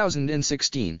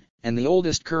 2016, and the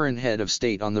oldest current head of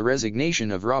state on the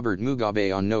resignation of Robert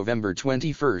Mugabe on November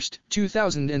 21,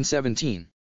 2017.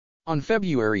 On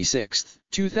February 6,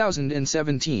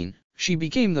 2017, she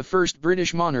became the first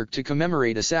British monarch to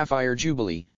commemorate a Sapphire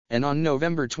Jubilee, and on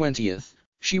November 20,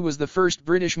 she was the first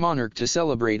British monarch to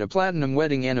celebrate a platinum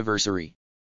wedding anniversary.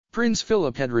 Prince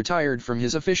Philip had retired from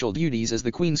his official duties as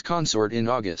the Queen's consort in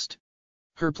August.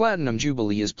 Her platinum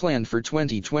jubilee is planned for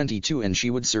 2022 and she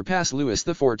would surpass Louis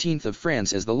XIV of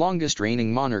France as the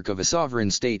longest-reigning monarch of a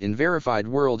sovereign state in verified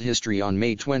world history on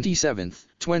May 27,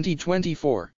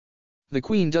 2024. The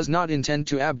Queen does not intend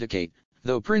to abdicate,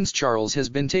 though Prince Charles has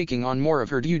been taking on more of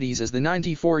her duties as the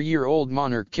 94-year-old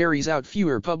monarch carries out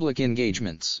fewer public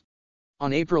engagements.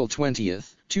 On April 20,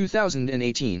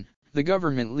 2018, the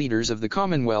government leaders of the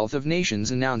Commonwealth of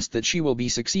Nations announced that she will be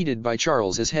succeeded by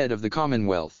Charles as head of the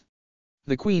Commonwealth.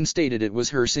 The Queen stated it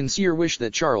was her sincere wish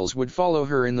that Charles would follow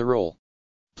her in the role.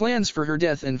 Plans for her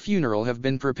death and funeral have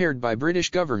been prepared by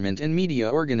British government and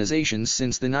media organisations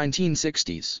since the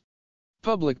 1960s.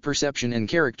 Public perception and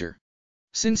character.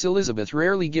 Since Elizabeth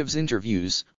rarely gives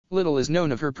interviews, little is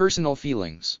known of her personal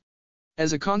feelings.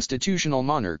 As a constitutional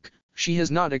monarch, she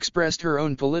has not expressed her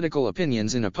own political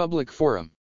opinions in a public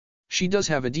forum. She does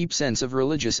have a deep sense of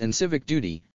religious and civic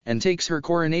duty, and takes her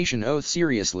coronation oath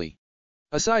seriously.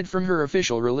 Aside from her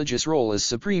official religious role as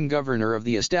Supreme Governor of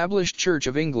the established Church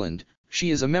of England,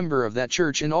 she is a member of that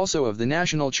church and also of the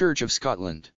National Church of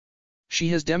Scotland. She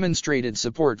has demonstrated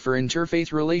support for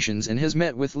interfaith relations and has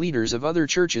met with leaders of other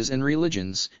churches and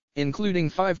religions, including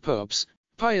 5 popes,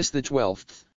 Pius XII,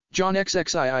 John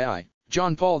XXIII,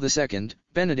 John Paul II,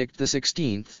 Benedict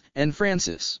XVI, and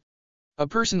Francis. A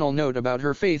personal note about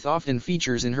her faith often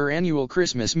features in her annual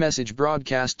Christmas message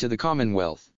broadcast to the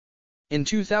Commonwealth. In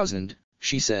 2000,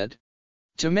 she said,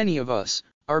 "To many of us,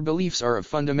 our beliefs are of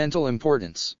fundamental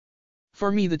importance. For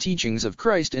me, the teachings of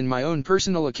Christ and my own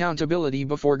personal accountability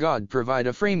before God provide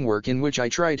a framework in which I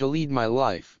try to lead my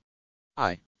life.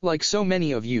 I, like so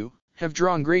many of you, have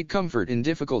drawn great comfort in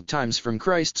difficult times from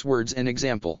Christ's words and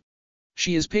example."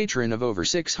 She is patron of over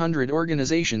 600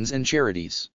 organizations and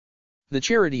charities. The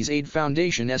Charities Aid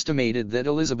Foundation estimated that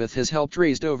Elizabeth has helped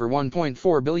raise over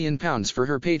 £1.4 billion for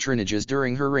her patronages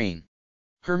during her reign.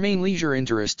 Her main leisure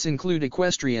interests include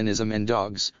equestrianism and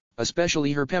dogs,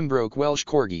 especially her Pembroke Welsh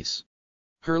Corgis.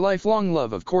 Her lifelong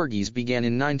love of corgis began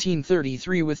in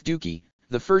 1933 with Dookie,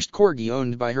 the first corgi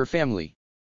owned by her family.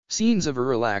 Scenes of a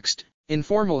relaxed,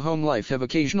 informal home life have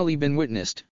occasionally been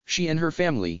witnessed. She and her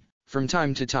family, from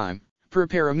time to time,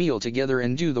 prepare a meal together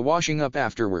and do the washing up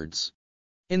afterwards.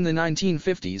 In the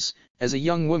 1950s, as a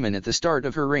young woman at the start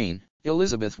of her reign,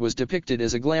 Elizabeth was depicted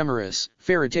as a glamorous,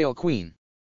 fairy-tale queen.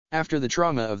 After the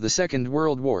trauma of the Second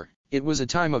World War, it was a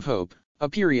time of hope, a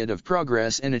period of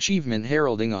progress and achievement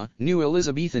heralding a new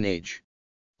Elizabethan age.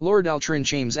 Lord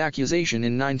Altrinchem's accusation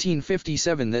in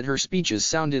 1957 that her speeches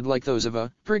sounded like those of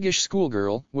a priggish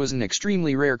schoolgirl was an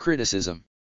extremely rare criticism.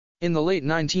 In the late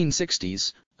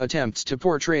 1960s, attempts to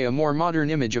portray a more modern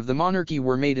image of the monarchy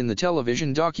were made in the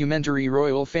television documentary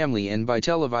Royal Family and by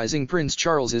televising Prince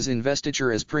Charles's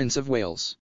investiture as Prince of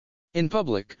Wales. In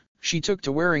public, she took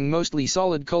to wearing mostly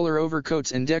solid-color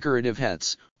overcoats and decorative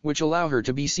hats, which allow her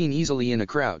to be seen easily in a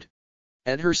crowd.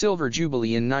 At her Silver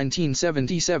Jubilee in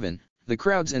 1977, the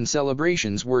crowds and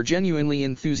celebrations were genuinely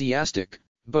enthusiastic,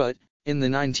 but, in the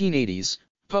 1980s,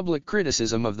 Public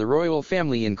criticism of the royal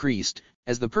family increased,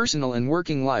 as the personal and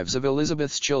working lives of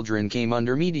Elizabeth's children came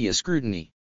under media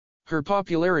scrutiny. Her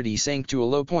popularity sank to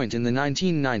a low point in the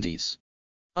 1990s.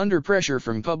 Under pressure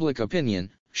from public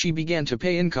opinion, she began to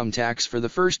pay income tax for the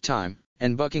first time,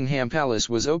 and Buckingham Palace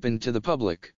was opened to the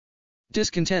public.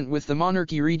 Discontent with the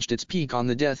monarchy reached its peak on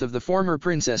the death of the former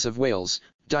Princess of Wales,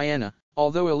 Diana,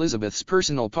 although Elizabeth's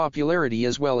personal popularity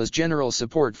as well as general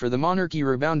support for the monarchy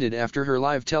rebounded after her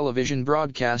live television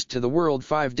broadcast to the world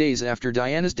 5 days after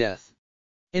Diana's death.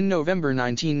 In November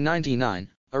 1999,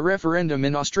 a referendum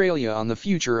in Australia on the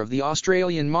future of the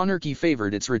Australian monarchy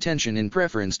favoured its retention in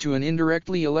preference to an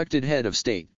indirectly elected head of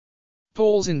state.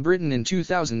 Polls in Britain in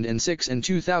 2006 and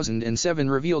 2007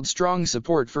 revealed strong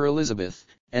support for Elizabeth,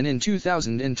 and in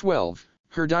 2012,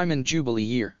 her Diamond Jubilee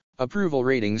year, approval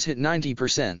ratings hit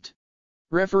 90%.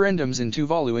 Referendums in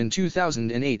Tuvalu in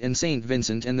 2008 and St.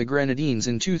 Vincent and the Grenadines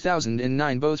in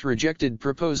 2009 both rejected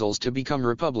proposals to become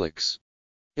republics.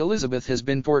 Elizabeth has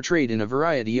been portrayed in a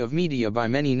variety of media by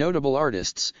many notable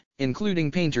artists, including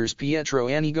painters Pietro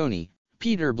Annigoni,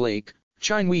 Peter Blake,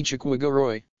 Chinwe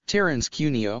Roy, Terence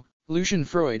Cuneo, Lucian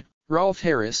Freud, Rolf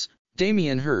Harris,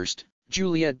 Damien Hirst,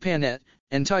 Juliette Panet,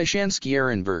 and Tyshansky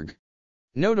Ehrenberg.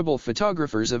 Notable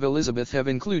photographers of Elizabeth have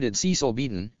included Cecil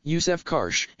Beaton, Yusef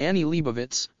Karsh, Annie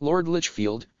Leibovitz, Lord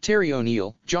Lichfield, Terry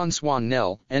O'Neill, John Swan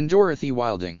Nell, and Dorothy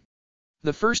Wilding.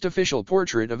 The first official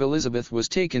portrait of Elizabeth was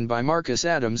taken by Marcus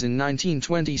Adams in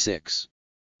 1926.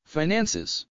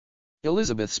 Finances.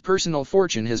 Elizabeth's personal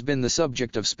fortune has been the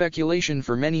subject of speculation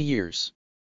for many years.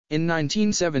 In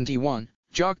 1971,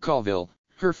 Jock Colville,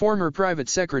 her former private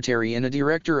secretary and a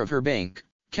director of her bank,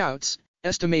 Coutts,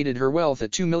 estimated her wealth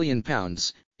at £2 million,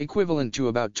 equivalent to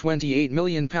about £28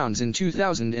 million in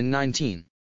 2019.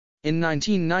 In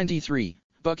 1993,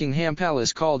 Buckingham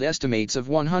Palace called estimates of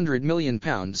 £100 million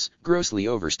grossly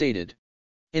overstated.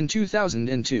 In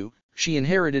 2002, she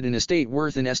inherited an estate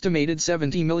worth an estimated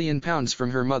 £70 million from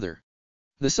her mother.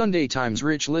 The Sunday Times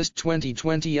Rich List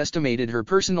 2020 estimated her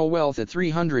personal wealth at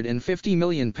 £350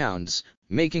 million,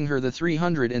 making her the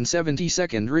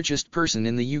 372nd richest person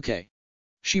in the UK.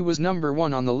 She was number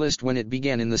 1 on the list when it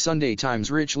began in the Sunday Times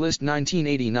Rich List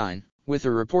 1989, with a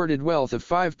reported wealth of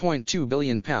 £5.2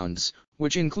 billion,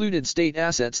 which included state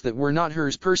assets that were not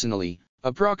hers personally,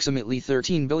 approximately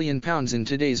 £13 billion in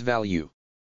today's value.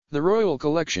 The Royal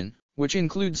Collection, which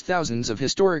includes thousands of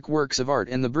historic works of art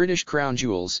and the British Crown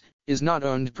jewels, is not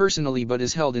owned personally but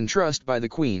is held in trust by the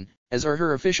Queen, as are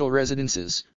her official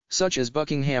residences, such as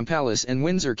Buckingham Palace and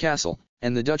Windsor Castle,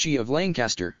 and the Duchy of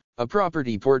Lancaster, a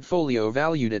property portfolio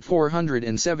valued at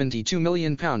 £472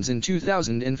 million in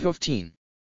 2015.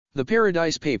 The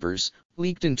Paradise Papers,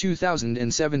 leaked in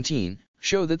 2017,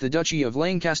 show that the Duchy of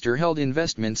Lancaster held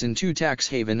investments in 2 tax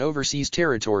haven overseas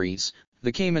territories,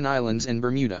 the Cayman Islands and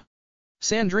Bermuda.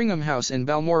 Sandringham House and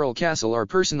Balmoral Castle are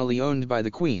personally owned by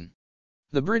the Queen.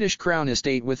 The British Crown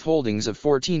estate with holdings of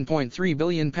 £14.3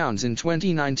 billion in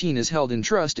 2019 is held in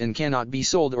trust and cannot be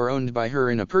sold or owned by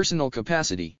her in a personal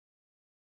capacity.